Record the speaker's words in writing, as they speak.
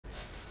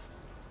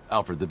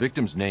Alfred, the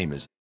victim's name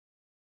is...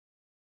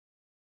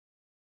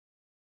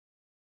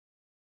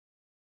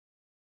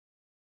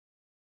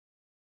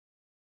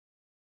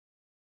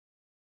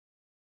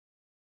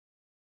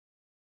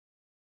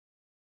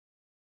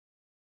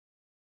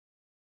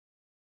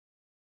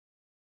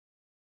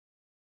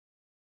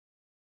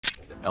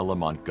 Ella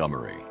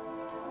Montgomery.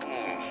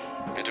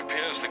 It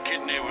appears the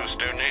kidney was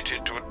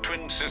donated to a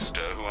twin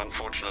sister who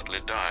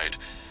unfortunately died.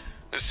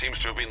 This seems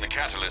to have been the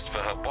catalyst for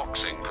her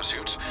boxing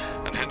pursuits,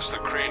 and hence the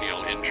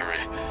cranial injury.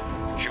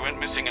 She went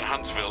missing in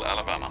Huntsville,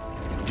 Alabama.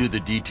 Do the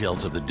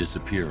details of the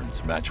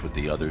disappearance match with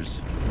the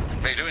others?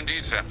 They do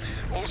indeed, sir.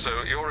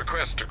 Also, your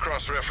request to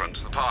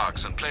cross-reference the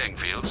parks and playing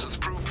fields has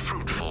proved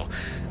fruitful.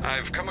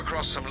 I've come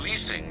across some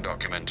leasing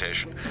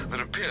documentation that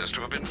appears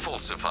to have been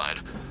falsified.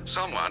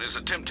 Someone is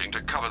attempting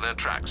to cover their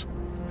tracks.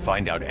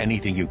 Find out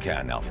anything you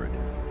can, Alfred.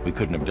 We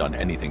couldn't have done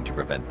anything to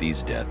prevent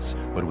these deaths,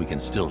 but we can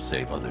still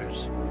save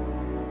others.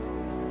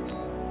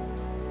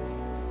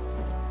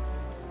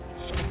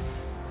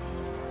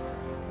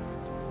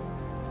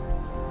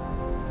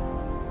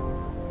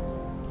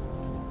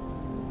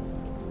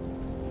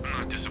 I'm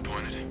not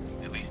disappointed.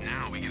 At least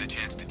now we get a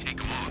chance to take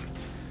him on.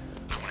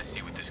 I want to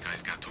see what this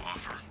guy's got to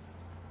offer.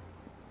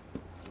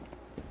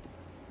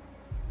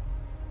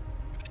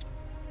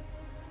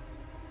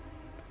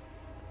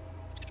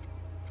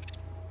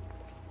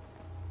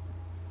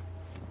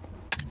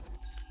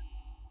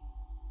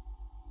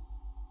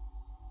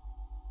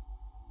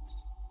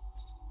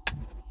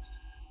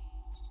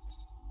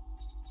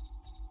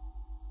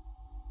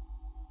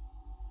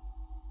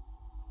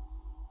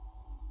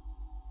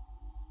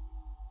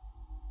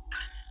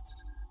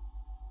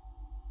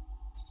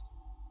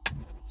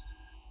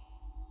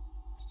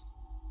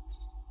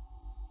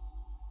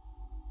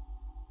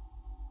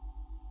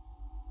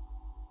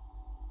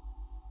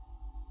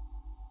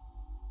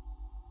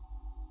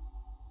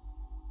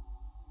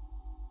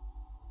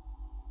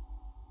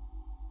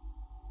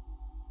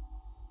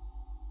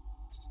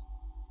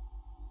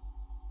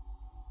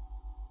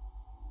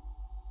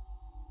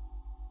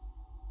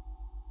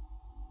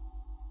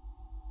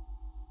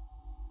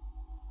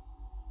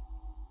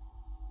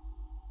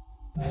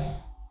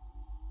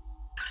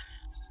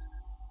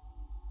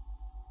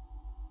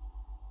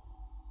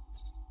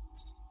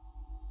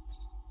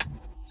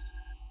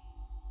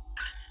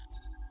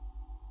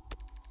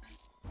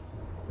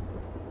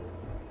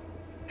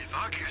 If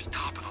Arkham's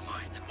top of the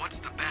line, then what's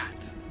the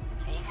bats?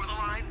 Over the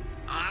line?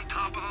 On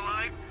top of the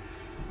line?